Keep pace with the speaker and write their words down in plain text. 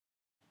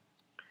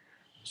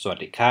สวัส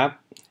ดีครับ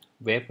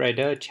Web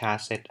Rider Chart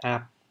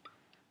Setup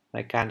ใน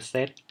การเซ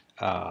ต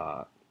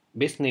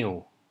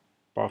Bisnews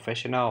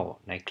Processional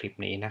ในคลิป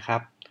นี้นะครั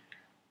บ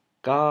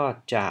ก็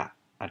จะ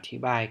อธิ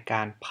บายก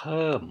ารเ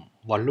พิ่ม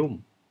วอลลุ่ม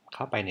เ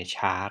ข้าไปในช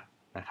าร์ต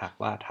นะครับ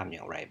ว่าทำอ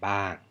ย่างไร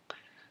บ้าง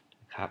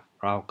นะครับ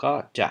เราก็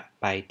จะ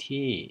ไป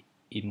ที่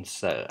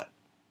Insert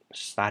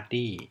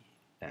Study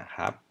นะค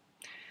รับ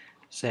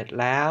เสร็จ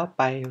แล้วไ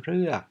ปเ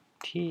ลือก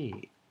ที่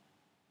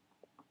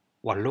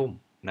วอลลุ่ม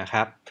นะค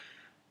รับ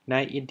ใน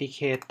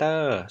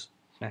Indicator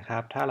นะครั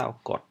บถ้าเรา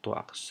กดตัว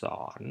อักษ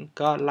ร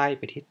ก็ไล่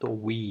ไปที่ตัว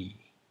V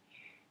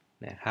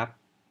นะครับ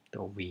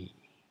ตัว V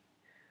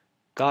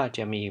ก็จ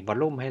ะมีวอล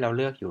ลุ่มให้เราเ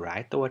ลือกอยู่หลา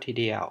ยตัวที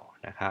เดียว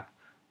นะครับ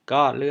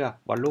ก็เลือก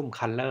วอลลุ่ม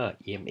Color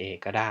EMA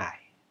ก็ได้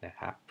นะ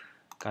ครับ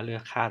ก็เลือ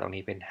กค่าตรง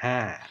นี้เป็น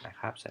5นะ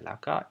ครับเสร็จแล้ว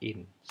ก็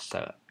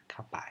Insert เข้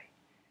าไป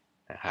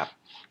นะครับ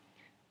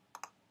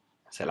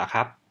เสร็จแล้วค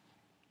รับ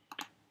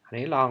อัน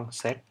นี้ลอง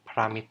เซตพาร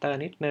ามิเตอร์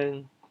นิดนึง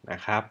น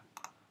ะครับ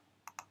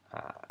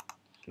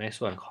ใน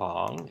ส่วนขอ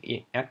ง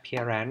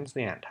appearance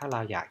เนี่ยถ้าเร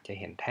าอยากจะ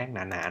เห็นแท่ง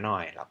หนาๆหน่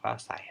อยเราก็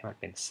ใส่ให้มัน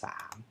เป็น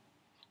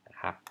3นะ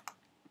ครับ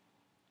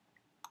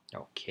โ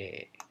อเค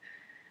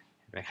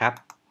เห็นไหมครับ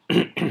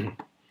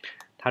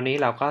เท่านี้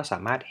เราก็สา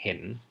มารถเห็น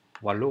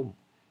วอลลุ่ม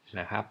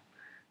นะครับ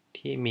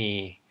ที่มี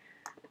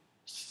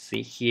สี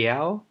เขีย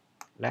ว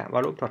และวอ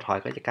ลลุ่มถดถอย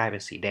ก็จะกลายเป็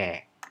นสีแดง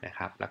นะค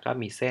รับแล้วก็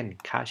มีเส้น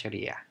ค่าเฉ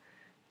ลี่ย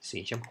สี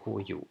ชมพู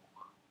อยู่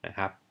นะค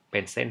รับเป็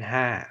นเส้น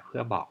5เพื่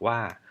อบอกว่า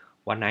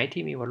วันไหน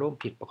ที่มีวอลลุ่ม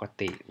ผิดปก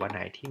ติวันไหน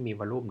ที่มี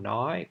วอลลุ่ม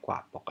น้อยกว่า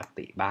ปก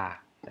ติบ้าง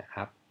นะค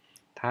รับ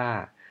ถ้า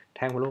แ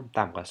ท่งวอลลุ่ม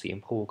ต่ำกว่าสีช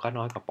มพูก็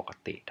น้อยกว่าปก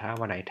ติถ้า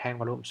วันไหนแท่ง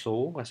วอลลุ่มสู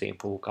งกว่าสีชม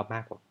พูก็ม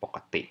ากกว่าปก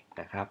ติ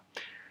นะครับ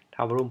ถ้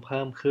าวอลลุ่มเ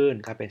พิ่มขึ้น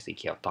ก็เป็นสี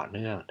เขียวต่อเ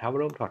นื่องถ้าวอล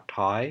ลุ่มถดถ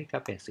อยก็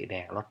เป็นสีแด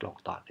งลดลง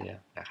ต่อเนื่อง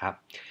นะครับ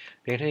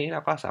เพียงเท่านี้เร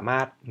าก็สามา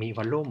รถมีว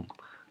อลลุ่ม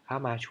เข้า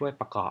มาช่วย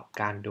ประกอบ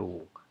การดู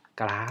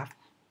กราฟ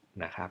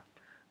นะครับ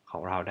ขอ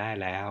งเราได้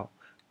แล้ว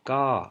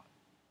ก็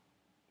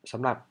ส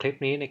ำหรับคลิป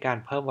นี้ในการ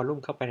เพิ่มวอลลุ่ม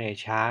เข้าไปใน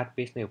ชาร์ต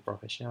Bisnews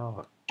Professional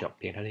จบเ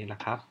พียงเท่านี้แล้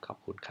วครับขอบ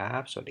คุณครั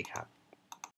บสวัสดีครับ